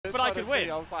I could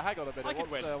win. I was like, hang on a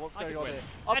minute, what's going on here?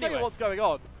 I'll Anyway. tell you what's going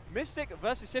on. Mystic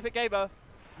versus Sippet Gamer,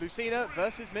 Lucina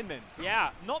versus Min. Yeah,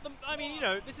 not the. I mean, you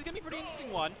know, this is going to be a pretty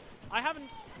interesting one. I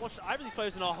haven't watched Ivory's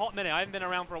players in a hot minute. I haven't been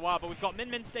around for a while, but we've got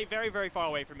Min stay very, very far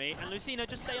away from me, and Lucina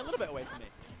just stay a little bit away from me.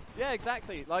 Yeah,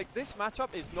 exactly. Like, this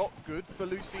matchup is not good for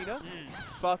Lucina,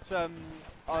 but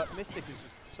Mystic is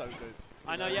just so good.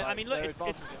 I know, yeah. Like, I mean, look,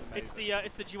 it's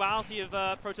the duality of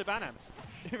Proto Banam.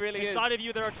 It really is. Inside of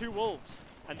you, there are two wolves,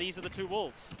 and these are the two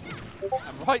wolves.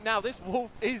 And right now, this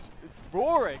wolf is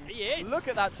roaring. He is. Look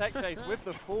at that tech chase with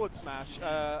the forward smash.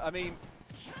 I mean,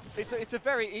 it's a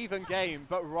very even game,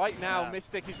 but right now,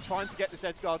 Mystic is trying to get this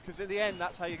edge guard, because in the end,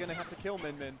 that's how you're going to have to kill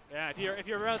Min. Yeah, if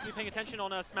you're relatively paying attention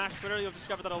on Smash Twitter, you'll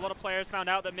discover that a lot of players found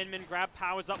out that Min grab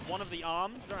powers up one of the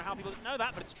arms. I don't know how people didn't know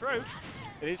that, but it's true.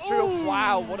 It is true. Ooh.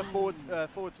 Wow, what a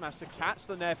forward smash to catch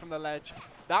the nair from the ledge.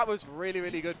 That was really,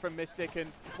 really good from Mystic,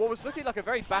 and what was looking like a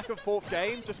very back-and-forth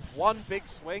game, just one big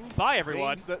swing. Bye, everyone.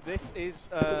 Means that this is,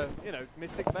 you know,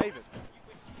 Mystic favored.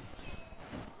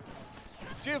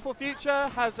 Dutiful Future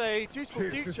has a dutiful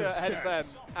future ahead of them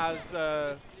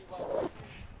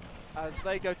as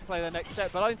they go to play their next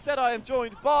set. But instead, I am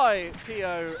joined by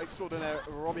TO extraordinaire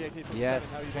Robbie Aki from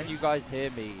Yes, can you guys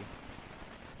hear me?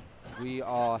 We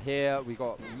are here. We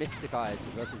got Mysticeyes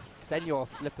versus Señor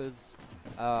Slippers.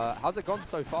 How's it gone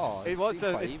so far?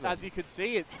 As you could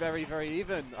see, it's very, very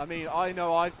even. I mean, I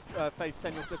know I've faced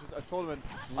Señor Slippers at a tournament.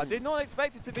 I did not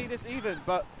expect it to be this even,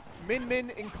 but Min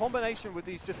in combination with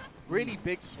these just really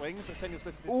big swings that Señor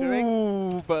Slippers is doing.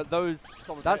 Ooh, but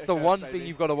that's the one thing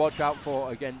you've got to watch out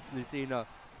for against Lucina.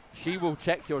 She will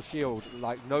check your shield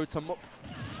like no tomorrow.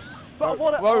 But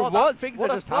what things are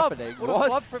just happening? What a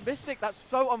flub from Mystic. That's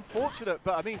so unfortunate.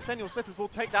 But I mean, Señor Slippers will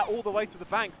take that all the way to the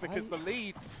bank because the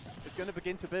lead is going to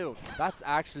begin to build. That's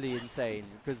actually insane,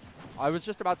 because I was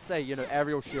just about to say, you know,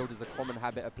 aerial shield is a common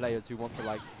habit of players who want to,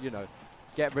 like, you know,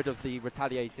 get rid of the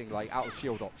retaliating, like, out of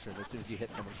shield option as soon as you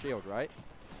hit someone's shield, right?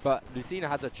 But Lucina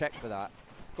has a check for that.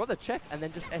 Got the check and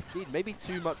then just SD'd. Maybe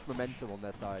too much momentum on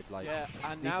their side. Like, yeah,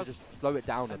 and needs now to just slow it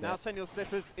down a bit. Now Señor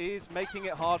Slippers is making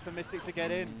it hard for Mystic to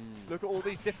get in. Look at all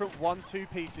these different 1-2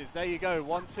 pieces. There you go,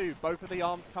 1-2. Both of the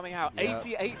arms coming out.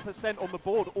 88% on the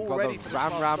board already for the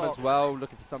Ram as well.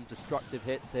 Looking for some destructive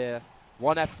hits here.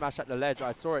 One F smash at the ledge.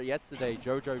 I saw it yesterday.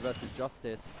 JoJo versus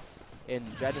Justice in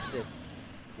Genesis.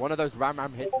 One of those Ram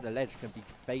hits at the ledge can be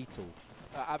fatal.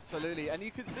 Absolutely, and you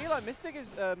can see like Mystic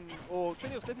is, or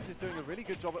Señor Slippers is doing a really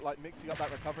good job at like mixing up that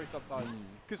recovery sometimes.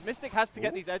 Because Mystic has to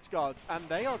get these edge guards, and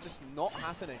they are just not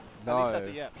happening. No. At least as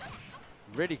of yet.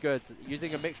 Really good,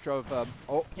 using a mixture of,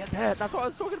 oh, yeah, there, that's what I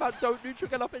was talking about. Don't neutral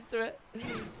get up into it.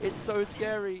 It's so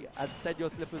scary, and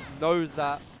Señor Slippers knows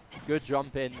that. Good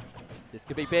jump in. This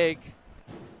could be big.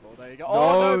 There you go.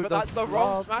 Oh no, but that's the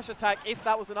wrong smash attack. If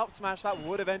that was an up smash, that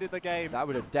would have ended the game. That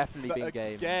would have definitely been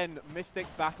game. Again, Mystic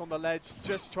back on the ledge,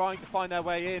 just trying to find their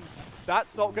way in.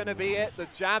 That's not going to be it. The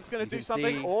jab's going to do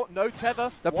something. Or no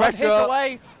tether. The One hit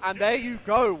away, and there you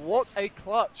go. What a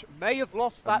clutch. May have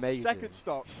lost that second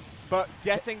stock, but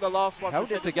getting the last one.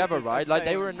 Held it together, right? Like,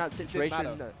 they were in that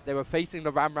situation. They were facing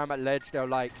the Ram at ledge. They were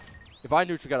like, if I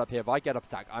neutral get up here, if I get up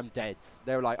attack, I'm dead.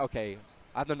 They were like, okay,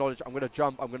 I have the knowledge, I'm going to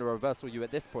jump, I'm going to reversal you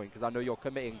at this point because I know you're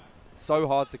committing so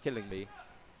hard to killing me.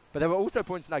 But there were also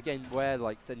points in that game where,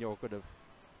 like, Señor could have,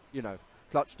 you know,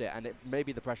 clutched it, and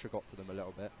maybe the pressure got to them a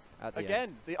little bit at the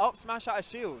end. The up smash out of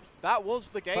shield, that was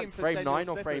the game like for frame Señor 9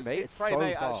 Slippers. or frame 8? It's frame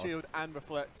 8 out of shield and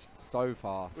reflect. So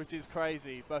fast. Which is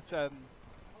crazy, but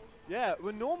yeah,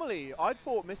 well, normally I'd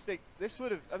thought Mystic, this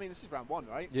would have, I mean, this is round 1,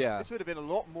 right? Yeah. This would have been a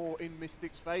lot more in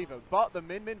Mystic's favor, but the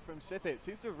Min from Sippet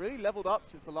seems to have really leveled up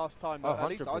since the last time, at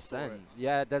least I saw it.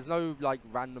 Yeah, there's no, like,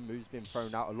 random moves being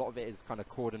thrown out. A lot of it is kind of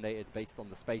coordinated based on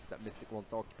the space that Mystic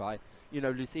wants to occupy. You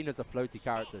know, Lucina's a floaty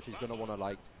character. She's going to want to,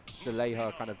 like, delay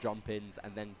her kind of jump-ins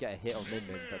and then get a hit on Min.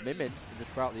 But Min can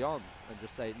just throw out the arms and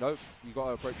just say, nope, you got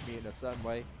to approach me in a certain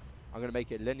way. I'm going to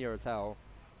make it linear as hell.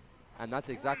 And that's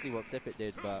exactly what Sippet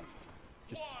did, but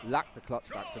just lacked the clutch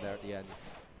factor there at the end.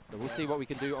 So we'll see what we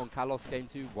can do on Kalos Game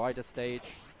 2, wider stage.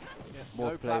 Yes, more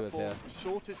no to play with here.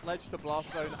 Shortest ledge to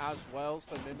blast zone as well,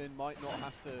 so Min might not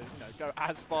have to, you know, go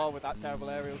as far with that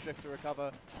terrible aerial drift to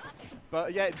recover.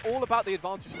 But yeah, it's all about the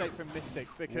advantage state from Mystic,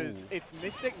 because if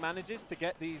Mystic manages to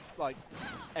get these like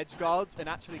edge guards and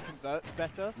actually converts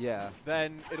better,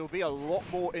 then it'll be a lot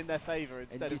more in their favor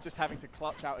instead of just having to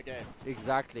clutch out again.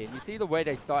 Exactly, and you see the way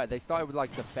they started. They started with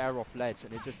like the fair off ledge,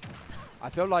 and it just, I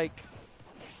feel like,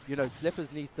 you know,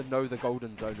 Slippers needs to know the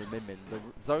golden zone with Min. The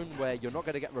zone where you're not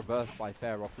going to get reversed by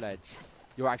fair off ledge.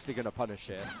 You're actually going to punish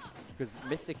it. because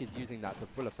Mystic is using that to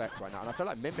full effect right now. And I feel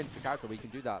like Min Min's the character where you can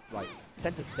do that, like,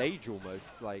 center stage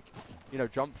almost. Like, you know,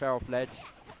 jump fair off ledge,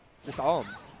 just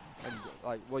arms. And,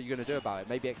 like, what are you going to do about it?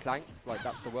 Maybe it clanks, like,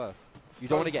 that's the worst. You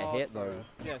don't want to get hit, though.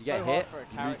 Yeah, you so get hit,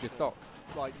 you lose your stock.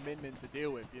 Like Min Min to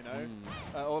deal with, you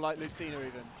know? Or like Lucina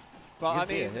even. But I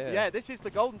mean, yeah, this is the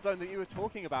golden zone that you were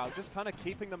talking about. Just kind of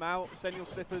keeping them out. Señor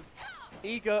Sippers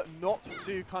eager not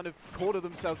to kind of corner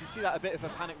themselves. You see that a bit of a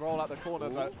panic roll out the corner,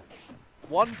 but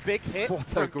one big hit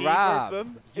from either of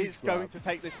them is going to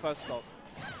take this first stock.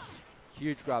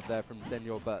 Huge grab there from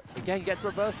Señor, but again gets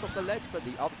reversed off the ledge, but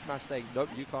the up smash saying, nope,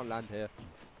 you can't land here.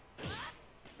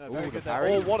 No, very good there.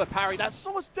 Oh, what a parry. That's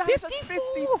so much damage. That's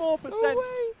 54%.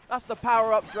 That's the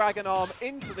power-up Dragon Arm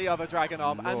into the other Dragon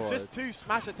Arm. Lord. And just 2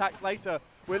 smash attacks later,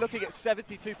 we're looking at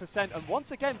 72%. And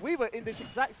once again, we were in this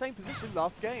exact same position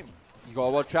last game. You got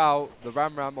to watch out. The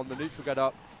Ram on the neutral get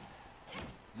up.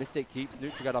 Mystic keeps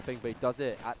neutral get upping, but he does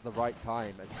it at the right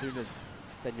time as soon as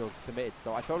Señor's committed.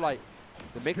 So I feel like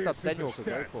the mix-up Señor could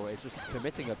go for is just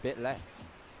committing a bit less.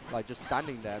 Like, just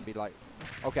standing there and be like,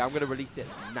 okay, I'm going to release it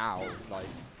now. Like,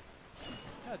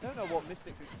 I don't know what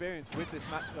Mystic's experience with this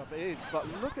matchup is, but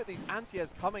look at these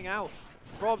anti-airs coming out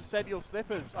from Señor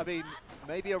Slippers. I mean,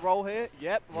 maybe a roll here.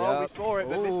 Yep, well, we saw it,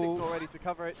 but Mystic's not ready to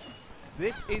cover it.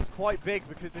 This is quite big,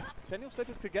 because if Señor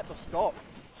Slippers could get the stop,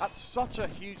 that's such a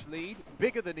huge lead,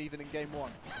 bigger than even in game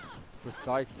 1.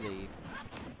 Precisely.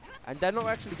 And they're not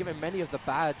actually giving many of the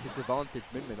bad disadvantage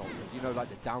Min Min options. You know, like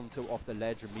the down tilt off the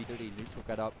ledge, immediately neutral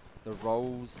get up, the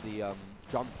rolls, the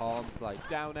jump arms, like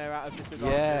down air out of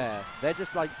disadvantage. Yeah, they're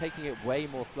just like taking it way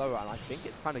more slower, and I think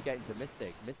it's kind of getting to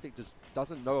Mystic. Mystic just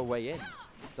doesn't know a way in,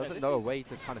 doesn't know a way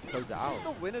to kind of close it out. This is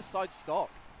the winner's side stop,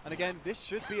 and again, this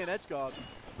should be an edge guard.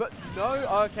 But no,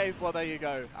 okay, well there you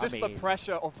go. Just the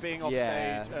pressure of being off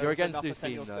stage. You're against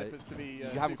Lucina,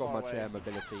 you haven't got much air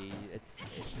mobility. It's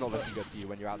not looking good for you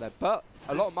when you're out there. But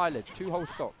a lot of mileage, 2 whole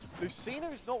stocks. Lucina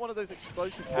is not one of those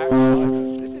explosive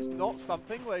characters. This is not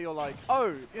something where you're like,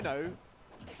 oh, you know,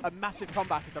 a massive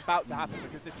comeback is about to happen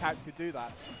because this character could do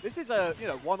that. This is a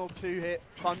 1 or 2 hit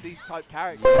fundies type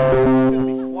character. So it's going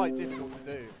to be quite difficult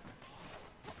to do.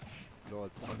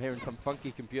 Lords, I'm hearing some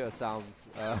funky computer sounds.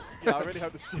 Yeah, I really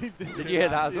hope the stream didn't. Did you hear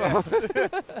that as well?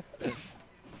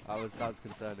 that was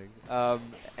concerning.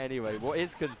 Anyway, what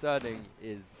is concerning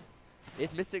is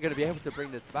Mystic going to be able to bring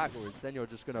this back, or is Señor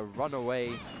just going to run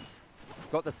away?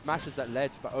 Got the smashes at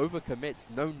ledge, but overcommits.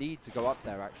 No need to go up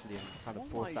there actually and kind of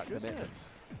force that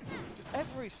commitment. Just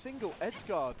every single edge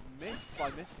guard missed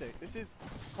by Mystic. This is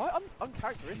quite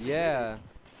uncharacteristic. Yeah. Really.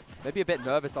 Maybe a bit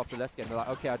nervous after last game. They're like,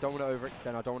 okay, I don't want to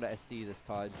overextend. I don't want to SD this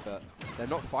time. But they're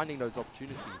not finding those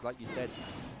opportunities. Like you said,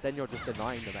 Señor just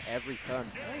denying them at every turn.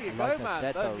 There you go,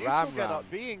 man. The neutral get up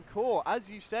being core.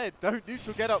 As you said, don't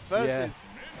neutral get up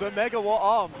versus the megawatt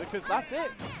arm, because that's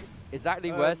it.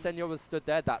 Exactly where Señor was stood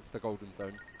there, that's the golden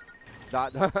zone.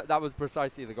 That was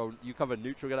precisely the golden. You cover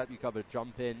neutral get up, you cover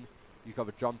jump in, you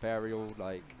cover jump aerial.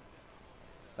 Like,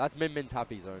 that's Min Min's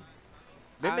happy zone.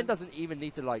 Min Min doesn't even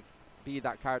need to, like, be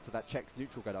that character that checks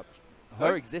neutral get up.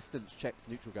 Her existence checks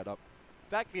neutral get up.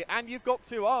 Exactly, and you've got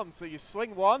 2 arms, so you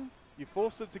swing one, you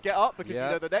force them to get up because you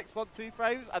know the next one 2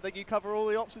 frames, and then you cover all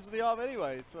the options of the arm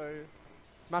anyway. So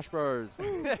Smash Bros.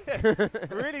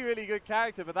 Really, really good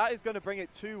character, but that is going to bring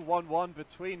it to 1-1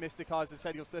 between Mysticeyes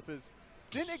and Señor Slippers.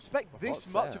 Didn't expect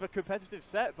this much of a competitive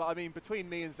set, but I mean, between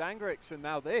me and Zangrix and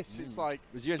now this, it's like...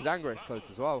 Was you and Zangrix close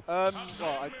as well? Well,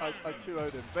 I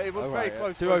 2-0'd him, but it was very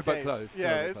close. 2-0 but close.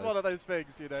 Yeah, it's one of those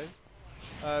things, you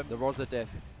know. The Rosa diff.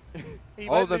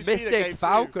 Oh, the Mystic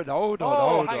Falcon. Hold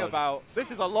on. Hang about. This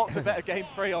is a lot to bet a game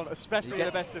 3 on, especially in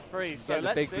a best of 3. So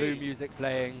let's see. Big blue music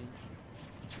playing.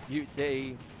 Mute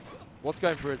City. What's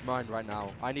going through his mind right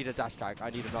now? I need a dash tag. I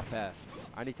need an up air.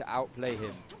 I need to outplay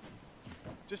him.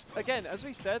 Just, again, as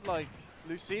we said, like,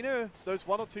 Lucina, those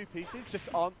 1 or 2 pieces just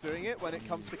aren't doing it when it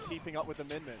comes to keeping up with the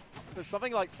Min Min. There's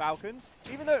something like Falcon,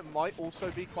 even though it might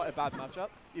also be quite a bad matchup,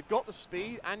 you've got the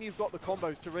speed and you've got the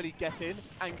combos to really get in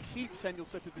and keep Señor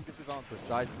Slippers in disadvantage.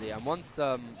 Precisely, and once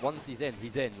he's in,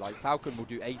 he's in. Like, Falcon will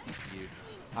do 80 to you.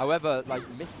 However, like,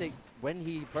 Mystic, when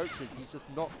he approaches, he's just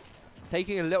not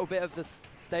taking a little bit of the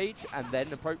stage and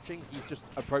then approaching. He's just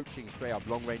approaching straight up,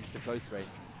 long range to close range.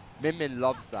 Min Min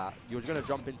loves that. You're going to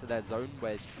jump into their zone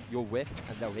where you're with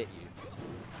and they'll hit you.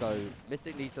 So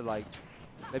Mystic needs to, like,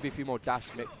 maybe a few more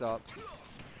dash mix-ups.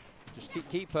 Just keep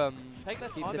take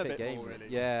that time a bit game. More, really.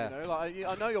 Yeah. You know, like,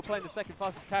 I know you're playing the second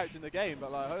fastest character in the game,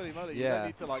 but like, holy moly, you don't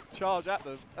need to like charge at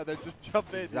them and then just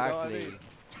jump in. Exactly. You know what I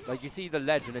mean? Like, you see the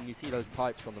ledge and then you see those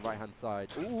pipes on the right-hand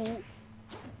side. Ooh.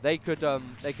 they could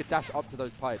dash up to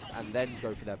those pipes and then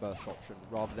go for their burst option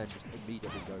rather than just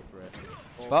immediately go for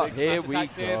it. But here we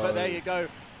go. But there you go.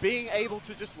 Being able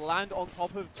to just land on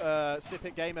top of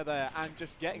Sippet Gamer there and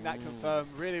just getting that confirmed.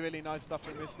 Really, really nice stuff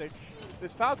from Mystic.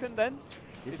 This Falcon then.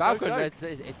 This Falcon, no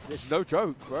it's no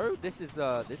joke, bro. This is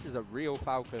a real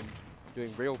Falcon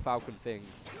doing real Falcon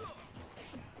things.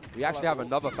 We actually have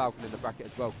another Falcon in the bracket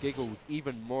as well. Giggles,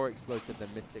 even more explosive than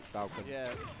Mystic's Falcon. Yeah,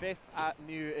 5th at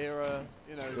New Era,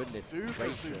 you know,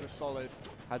 super solid.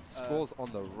 Had scores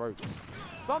on the ropes.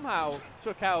 Somehow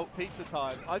took out Pizza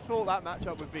Time. I thought that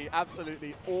matchup would be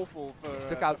absolutely awful for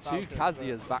took out two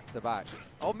Kazuya's back to back.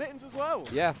 Oh, Mittens as well?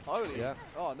 Yeah. Holy. Yeah.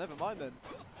 Oh, never mind then.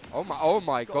 Oh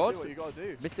my god. Do what you gotta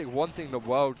do. Mystic wanting the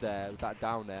world there, with that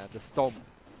down there, the stomp.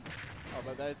 Oh,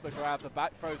 but there's the grab. The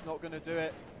back throw's not going to do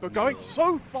it. But going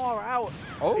so far out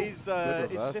is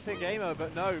Sippet Gamer.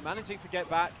 But no, managing to get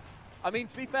back. I mean,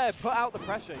 to be fair, put out the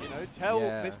pressure, you know. Tell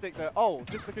Mystic that, oh,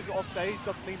 just because you're off stage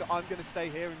doesn't mean that I'm going to stay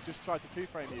here and just try to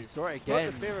two-frame you. You saw it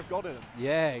again. Put the fear of God in him.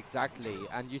 Yeah, exactly.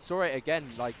 And you saw it again.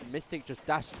 Like, Mystic just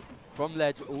dashed from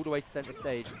ledge all the way to center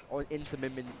stage into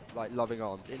Minmin's, like, loving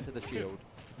arms, into the shield,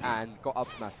 and got up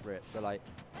smash for it. So, like,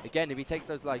 again, if he takes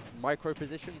those like micro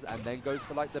positions and then goes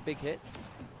for like the big hits,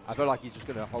 I feel like he's just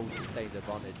going to hold sustained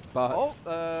advantage.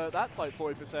 But that's like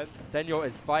 40%. Señor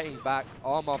is fighting back,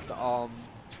 arm after arm.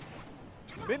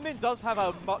 Min does have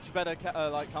a much better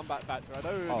like comeback factor. I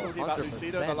know we were talking about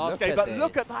Lucido in the last look game, but this.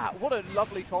 Look at that! What a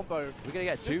lovely combo. We're going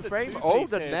to get Just two-frame? Oh,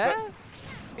 the net?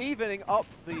 Evening up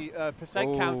the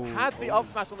percent counts. Had the up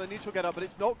smash on the neutral get up, but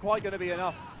it's not quite going to be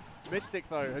enough. Mystic,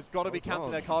 though, has got to be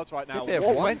counting their cards right now. Sippet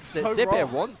What went so wrong?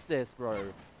 Sippet wants this,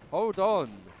 bro. Hold on.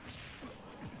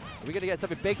 Are we going to get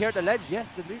something big here at the ledge?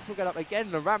 Yes, the neutral get up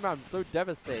again. The Ram so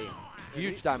devastating.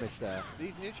 Huge damage there.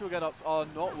 These neutral get-ups are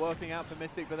not working out for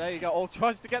Mystic, but there you go. Oh,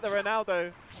 tries to get the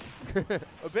Ronaldo.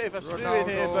 A bit of a Sue in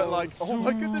here, but like, oh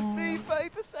my goodness me,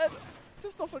 30%.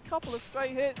 Just off a couple of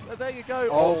straight hits, and there you go.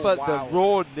 Oh, but the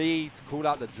raw need to call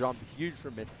out the jump. Huge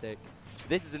from Mystic.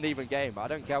 This is an even game. I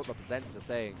don't care what the percents are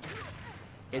saying.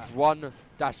 It's one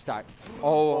dash attack.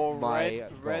 Oh my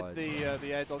god. Read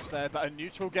the air dodge there, but a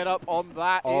neutral get up on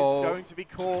that is going to be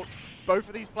caught. Both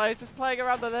of these players just playing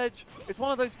around the ledge. It's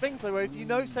one of those things though where if you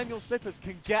know Señor Slippers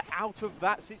can get out of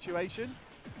that situation.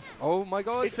 Oh my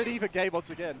god. It's an even game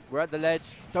once again. We're at the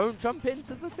ledge. Don't jump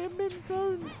into the Min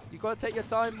zone. You gotta take your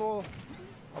time more.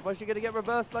 Otherwise you're gonna get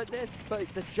reversed like this.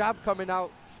 But the jab coming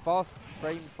out. Fast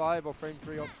frame 5 or frame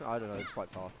 3 option. I don't know, it's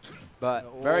quite fast.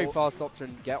 But very fast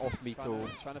option, get off me tool.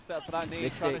 Trying to set up for that knee,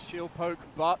 trying to shield poke,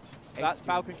 but that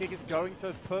Falcon kick is going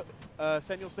to put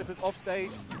Señor Slippers off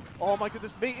stage. Oh my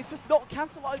goodness me, it's just not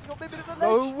capitalizing on Mimmin at the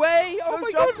ledge. No way! Oh my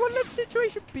god, one ledge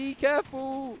situation. Be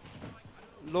careful.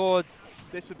 Lords.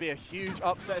 This would be a huge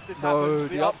upset if this happens.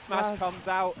 The up smash comes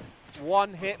out.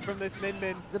 One hit from this Min.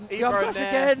 The up smash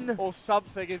again. Or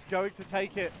something is going to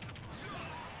take it.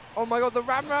 Oh my god, the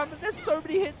Ram. There's so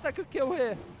many hits that could kill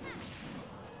here.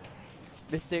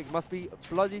 Mystic must be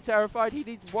bloody terrified. He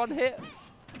needs one hit.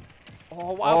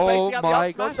 Oh, wow. Oh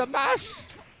my god, the mash.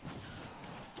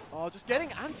 Oh, just getting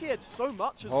anti-ed so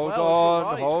much as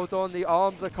well. Hold on. The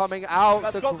arms are coming out.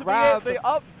 That's the got grab, to be it. The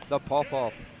up. The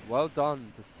pop-off. Well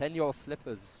done to Señor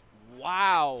Slippers.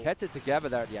 Wow. Kept it together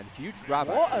there at the end. Huge grab.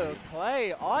 What a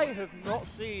play. I have not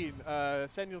seen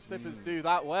Señor Slippers do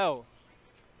that well.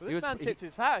 Well, this man tipped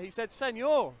his hat. He said,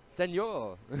 Señor.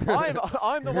 Señor.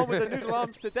 I'm the one with the noodle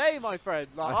arms today, my friend.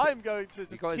 Like, I'm going to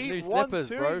just keep new 1-2 slippers,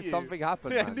 bro. you. Something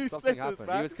happened, Yeah, man. new Something slippers, happened.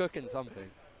 man. He was cooking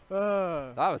something.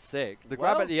 That was sick. The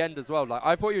grab at the end as well. Like,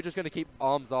 I thought you were just going to keep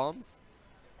arms.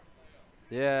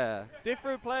 Yeah.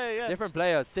 Different player, yeah. Different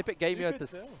player. Sippet Gamer to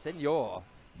Señor.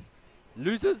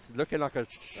 Losers looking like a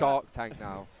shark tank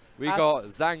now. We got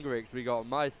Zangrix, we got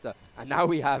Meister, and now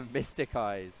we have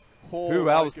Mysticeyes. Who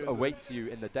else awaits you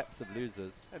in the depths of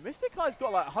losers? And Mysticeyes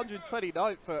got like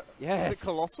 129 for is it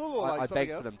Colossal or like something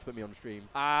begged else? for them to put me on stream.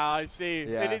 Ah, I see.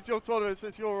 Yeah. It is your tournament, so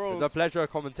it's your rules. It was a pleasure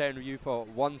commentating with you for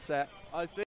one set. I see.